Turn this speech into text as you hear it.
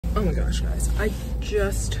Oh my gosh, guys, I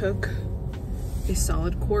just took a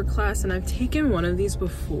solid core class, and I've taken one of these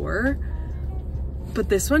before, but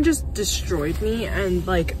this one just destroyed me. And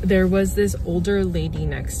like, there was this older lady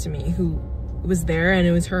next to me who was there, and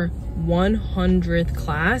it was her 100th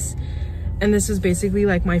class, and this was basically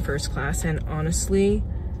like my first class, and honestly,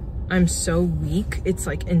 I'm so weak, it's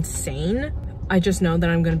like insane. I just know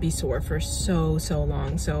that I'm gonna be sore for so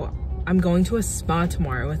long. So I'm going to a spa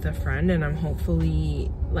tomorrow with a friend, and I'm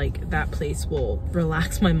hopefully like that place will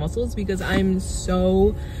relax my muscles, because I'm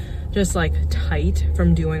so just like tight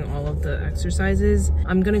from doing all of the exercises.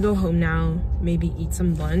 I'm gonna go home now, maybe eat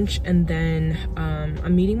some lunch, and then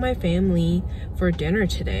I'm meeting my family for dinner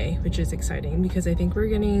today, which is exciting because I think we're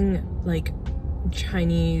getting like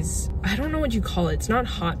Chinese, I don't know what you call it, it's not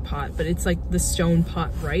hot pot, but it's like the stone pot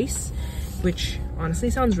rice, which honestly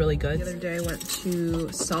sounds really good. The other day I went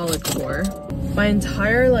to solid core. My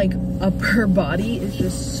entire like upper body is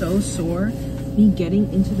just so sore. Me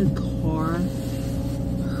getting into the car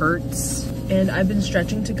hurts, and I've been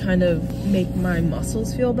stretching to kind of make my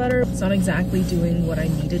muscles feel better. It's not exactly doing what I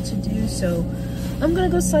needed to do, so I'm gonna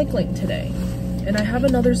go cycling today. And I have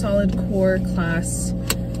another solid core class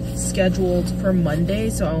scheduled for Monday,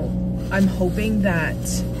 so I'm hoping that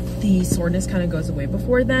the soreness kind of goes away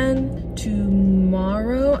before then.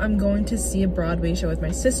 Tomorrow I'm going to see a Broadway show with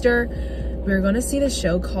my sister. We're going to see the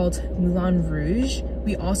show called Moulin Rouge.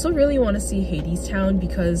 We also really want to see Hadestown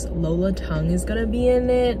because Lola Tung is going to be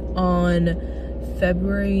in it on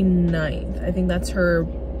February 9th. I think that's her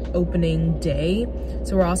opening day,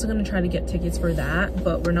 so we're also going to try to get tickets for that,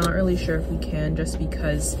 but we're not really sure if we can, just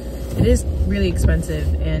because it is really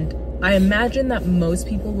expensive, and I imagine that most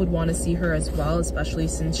people would want to see her as well, especially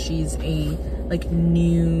since she's a like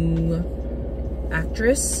new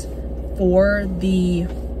actress for the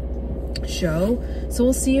show. So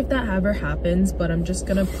we'll see if that ever happens, but I'm just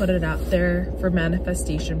gonna put it out there for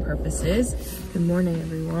manifestation purposes. Good morning,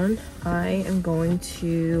 everyone. I am going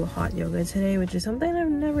to hot yoga today, which is something I've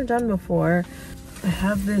never done before. I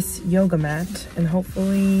have this yoga mat, and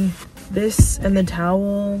hopefully this and the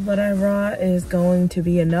towel that I brought is going to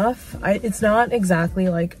be enough. It's not exactly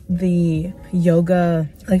like the yoga,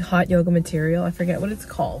 like hot yoga material. I forget what it's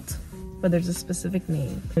called, but there's a specific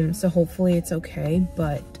name. So hopefully it's okay,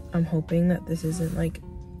 but I'm hoping that this isn't like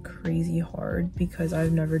crazy hard because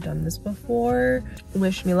I've never done this before.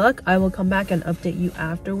 Wish me luck. I will come back and update you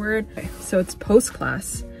afterward. Okay, so it's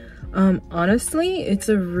post-class. Honestly, it's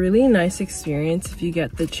a really nice experience if you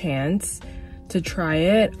get the chance to try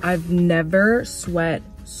it. I've never sweat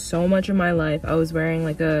so much in my life. I was wearing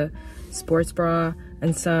like a sports bra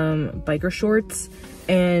and some biker shorts,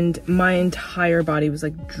 and my entire body was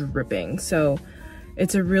like dripping. So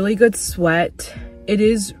it's a really good sweat. It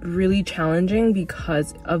is really challenging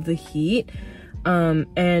because of the heat.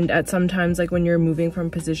 And at sometimes, like when you're moving from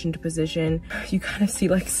position to position, you kind of see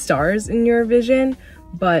like stars in your vision.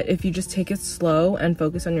 But if you just take it slow and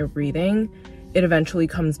focus on your breathing, it eventually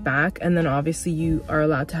comes back. And then obviously you are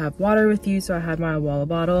allowed to have water with you, so I had my water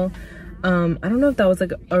bottle. I don't know if that was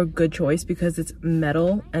like a good choice because it's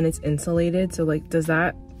metal and it's insulated, so like does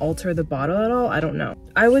that alter the bottle at all? I don't know.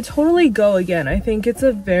 I would totally go again. I think it's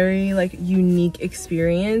a very like unique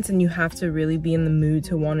experience, and you have to really be in the mood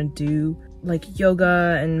to want to do like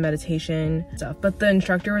yoga and meditation stuff. But the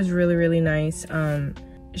instructor was really nice.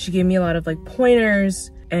 She gave me a lot of like pointers,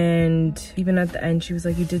 and even at the end she was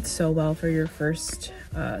like, you did so well for your first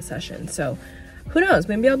session. So who knows,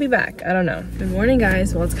 maybe I'll be back, I don't know. Good morning,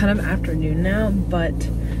 guys. Well, it's kind of afternoon now, but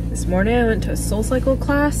this morning I went to a SoulCycle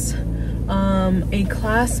class. A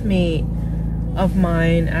classmate of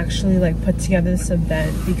mine actually like put together this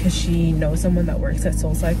event because she knows someone that works at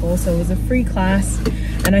SoulCycle, so it was a free class,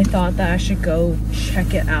 and I thought that I should go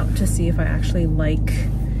check it out to see if I actually like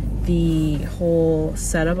the whole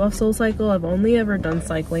setup of SoulCycle. I've only ever done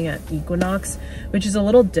cycling at Equinox, which is a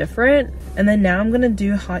little different, and then now I'm gonna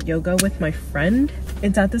do hot yoga with my friend.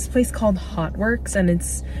 It's at this place called Hotworks, and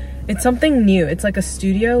it's something new. It's like a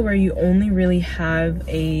studio where you only really have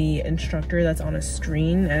a instructor that's on a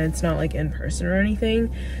screen, and it's not like in person or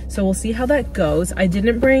anything. So we'll see how that goes. I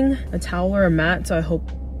didn't bring a towel or a mat, so I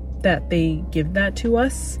hope that they give that to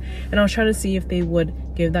us, and I'll try to see if they would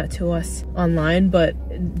give that to us online, but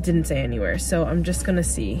it didn't say anywhere, so I'm just gonna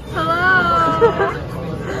see. Hello.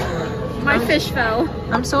 My fish fell.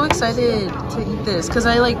 I'm so excited to eat this because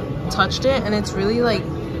I like touched it and it's really like,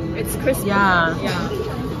 it's crispy. Yeah.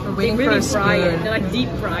 We're waiting for a spoon. They like deep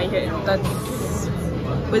fry it.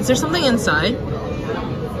 That's... Wait, is there something inside?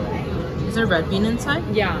 Is there red bean inside?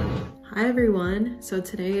 Yeah. Hi everyone. So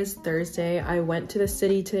today is Thursday. I went to the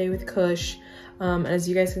city today with Kush. As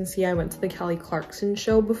you guys can see, I went to the Kelly Clarkson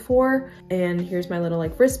show before, and here's my little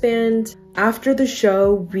like wristband. After the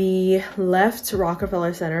show, we left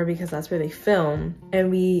Rockefeller Center because that's where they film,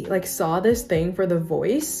 and we like saw this thing for The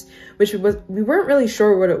Voice, which we weren't really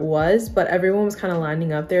sure what it was, but everyone was kind of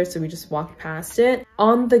lining up there, so we just walked past it.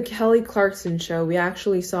 On the Kelly Clarkson show, we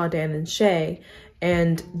actually saw Dan and Shay,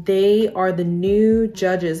 and they are the new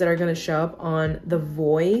judges that are going to show up on The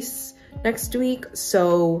Voice next week.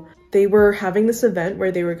 So they were having this event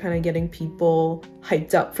where they were kind of getting people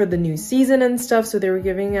hyped up for the new season and stuff. So they were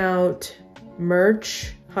giving out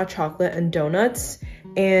merch, hot chocolate, and donuts.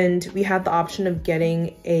 And we had the option of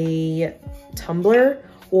getting a tumbler,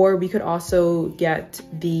 or we could also get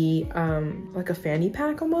the like a fanny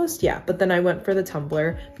pack almost. Yeah, but then I went for the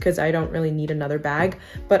tumbler because I don't really need another bag.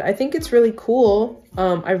 But I think it's really cool.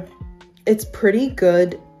 It's pretty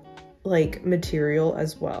good like material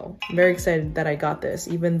as well. I'm very excited that I got this,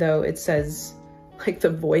 even though it says like The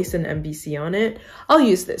Voice and NBC on it. I'll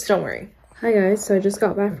use this, don't worry. Hi guys, so I just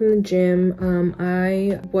got back from the gym.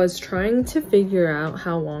 I was trying to figure out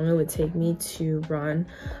how long it would take me to run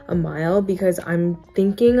a mile because I'm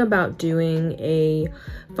thinking about doing a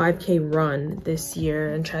 5K run this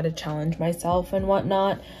year and try to challenge myself and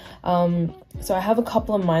whatnot. So I have a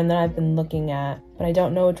couple of mine that I've been looking at, but I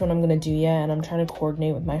don't know which one I'm gonna do yet, and I'm trying to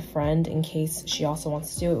coordinate with my friend in case she also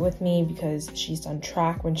wants to do it with me because she's done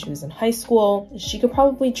track when she was in high school. She could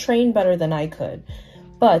probably train better than I could,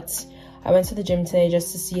 but I went to the gym today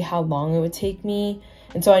just to see how long it would take me.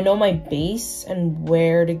 And so I know my base and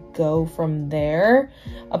where to go from there.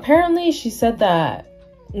 Apparently she said that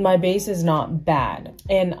my base is not bad.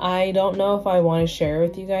 And I don't know if I want to share it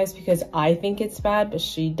with you guys because I think it's bad, but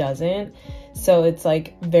she doesn't. So it's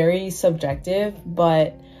like very subjective,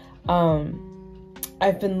 but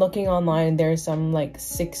I've been looking online and there's some like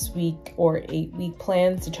 6-week or 8-week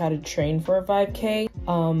plans to try to train for a 5K.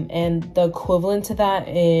 And the equivalent to that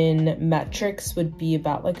in metrics would be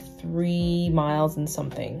about like 3 miles and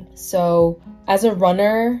something. So as a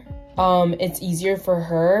runner, it's easier for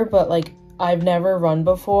her, but like I've never run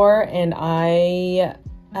before, and I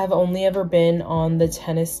have only ever been on the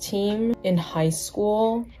tennis team in high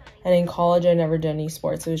school, and in college I never did any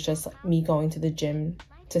sports. It was just like me going to the gym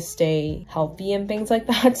to stay healthy and things like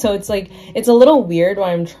that. So it's like, it's a little weird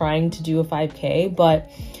why I'm trying to do a 5K, but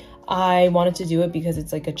I wanted to do it because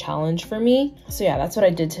it's like a challenge for me. So yeah, that's what I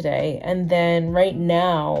did today. And then right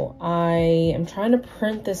now I am trying to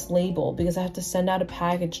print this label because I have to send out a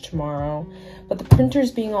package tomorrow, but the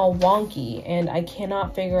printer's being all wonky and I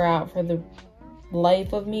cannot figure out for the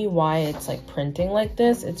life of me why it's like printing like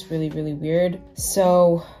this. It's really, really weird.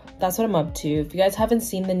 So that's what I'm up to. If you guys haven't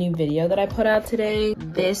seen the new video that I put out today,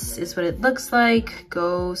 this is what it looks like.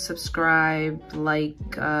 Go subscribe, like,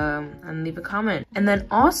 and leave a comment. And then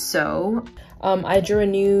also, I drew a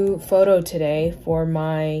new photo today for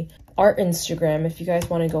my art Instagram. If you guys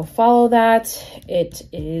want to go follow that, it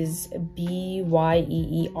is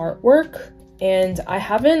BYEE Artwork. And I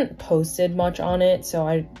haven't posted much on it, so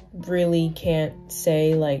I really can't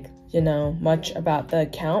say like, you know, much about the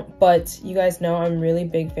account, but you guys know I'm really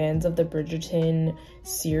big fans of the Bridgerton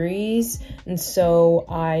series, and so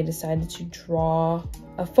I decided to draw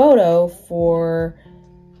a photo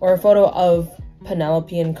of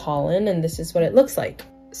Penelope and Colin, and this is what it looks like.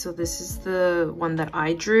 So this is the one that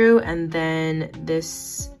I drew, and then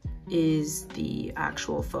this is the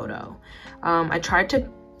actual photo. I tried to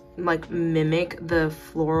like mimic the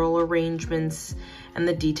floral arrangements and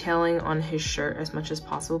the detailing on his shirt as much as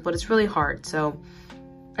possible, but it's really hard, so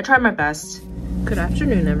I tried my best. Good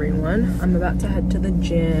afternoon, everyone. I'm about to head to the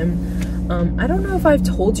gym. I don't know if I've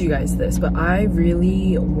told you guys this, but I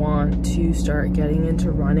really want to start getting into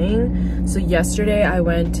running. So yesterday I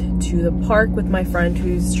went to the park with my friend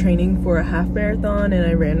who's training for a half marathon, and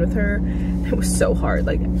I ran with her. It was so hard,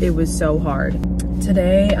 like it was so hard.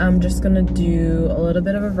 Today I'm just gonna do a little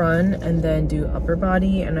bit of a run and then do upper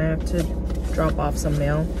body, and I have to drop off some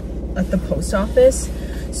mail at the post office.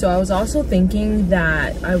 So I was also thinking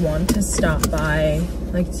that I want to stop by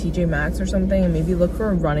like TJ Maxx or something and maybe look for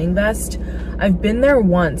a running vest. I've been there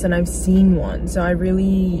once and I've seen one, so I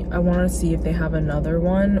want to see if they have another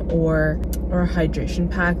one or a hydration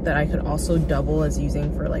pack that I could also double as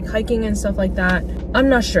using for like hiking and stuff like that. I'm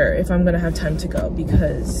not sure if I'm gonna have time to go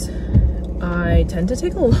because I tend to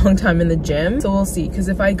take a long time in the gym, so we'll see. Because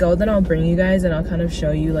if I go, then I'll bring you guys and I'll kind of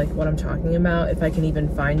show you like what I'm talking about, if I can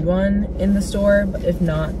even find one in the store. But if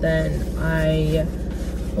not, then I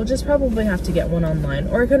will just probably have to get one online,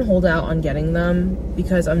 or I can hold out on getting them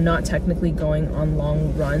because I'm not technically going on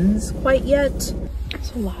long runs quite yet.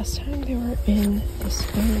 So last time they were in this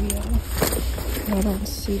area, and I don't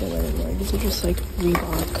see them anymore. These are just like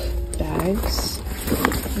Reebok bags.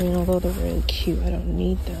 I mean, although they're really cute, I don't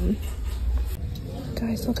need them.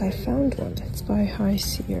 Guys, look, I found one. It's by High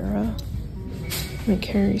Sierra. And it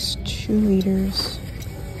carries 2 liters.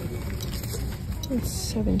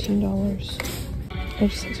 It's $17. I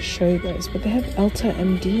just have to show you guys, but they have Elta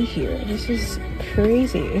MD here. This is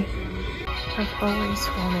crazy. I've always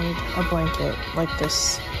wanted a blanket like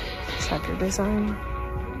this checker design.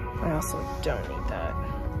 I also don't need that.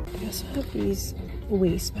 I also have these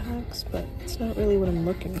waist packs, but it's not really what I'm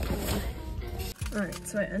looking for. Alright,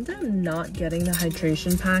 so I ended up not getting the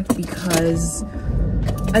hydration pack because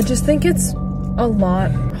I just think it's a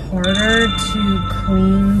lot harder to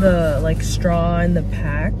clean the like straw in the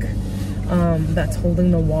pack that's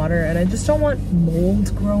holding the water, and I just don't want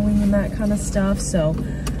mold growing and that kind of stuff. So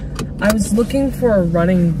I was looking for a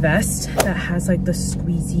running vest that has like the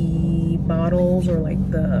squeezy bottles, or like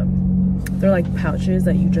they're like pouches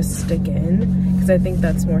that you just stick in, because I think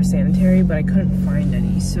that's more sanitary, but I couldn't find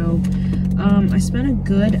any. So I spent a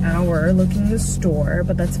good hour looking in the store,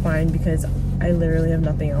 but that's fine because I literally have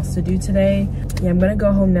nothing else to do today. Yeah, I'm gonna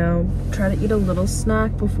go home now, try to eat a little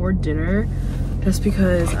snack before dinner, just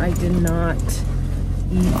because I did not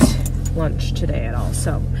eat lunch today at all.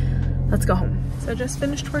 So let's go home. So I just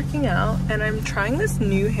finished working out and I'm trying this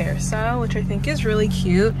new hairstyle, which I think is really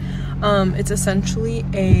cute. It's essentially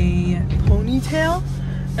a ponytail,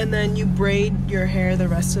 and then you braid your hair the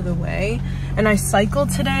rest of the way. And I cycled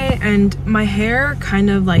today and my hair kind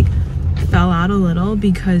of like fell out a little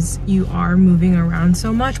because you are moving around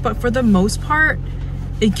so much, but for the most part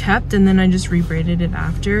it kept, and then I just rebraided it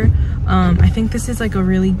after. I think this is like a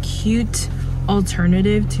really cute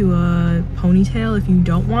alternative to a ponytail if you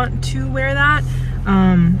don't want to wear that.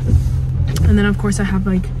 And then of course I have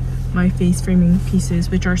like my face framing pieces,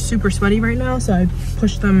 which are super sweaty right now, so I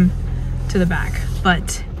pushed them to the back.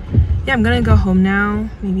 But yeah, I'm gonna go home now,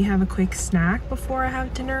 maybe have a quick snack before I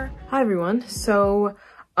have dinner. Hi everyone. So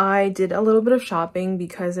I did a little bit of shopping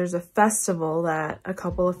because there's a festival that a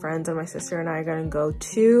couple of friends and my sister and I are gonna go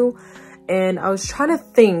to, and I was trying to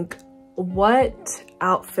think what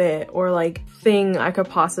outfit or like thing I could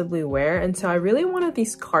possibly wear, and so I really wanted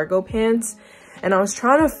these cargo pants, and I was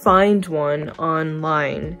trying to find one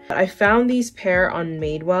online. I found these pair on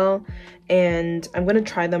Madewell, and I'm gonna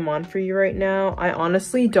try them on for you right now. I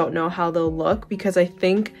honestly don't know how they'll look because I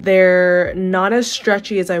think they're not as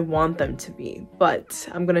stretchy as I want them to be, but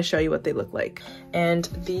I'm gonna show you what they look like. And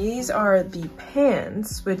these are the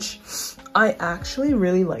pants, which I actually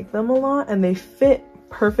really like them a lot, and they fit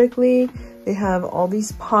perfectly. They have all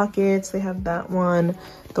these pockets. They have that one,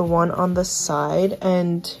 the one on the side,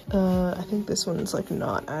 and I think this one's like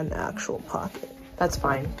not an actual pocket. That's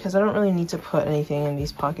fine because I don't really need to put anything in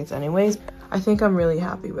these pockets anyways. I think I'm really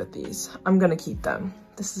happy with these. I'm gonna keep them.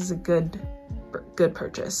 This is a good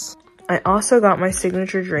purchase. I also got my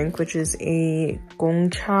signature drink, which is a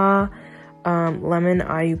gongcha lemon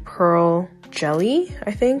ayu pearl jelly,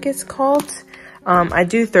 I think it's called. I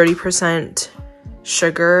do 30%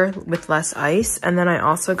 sugar with less ice, and then I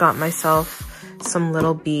also got myself some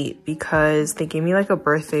Little Beat because they gave me like a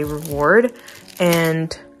birthday reward,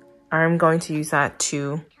 and I'm going to use that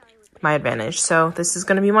to my advantage. So this is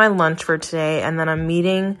going to be my lunch for today, and then I'm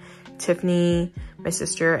meeting Tiffany, my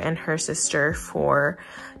sister, and her sister for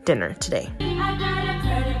dinner today.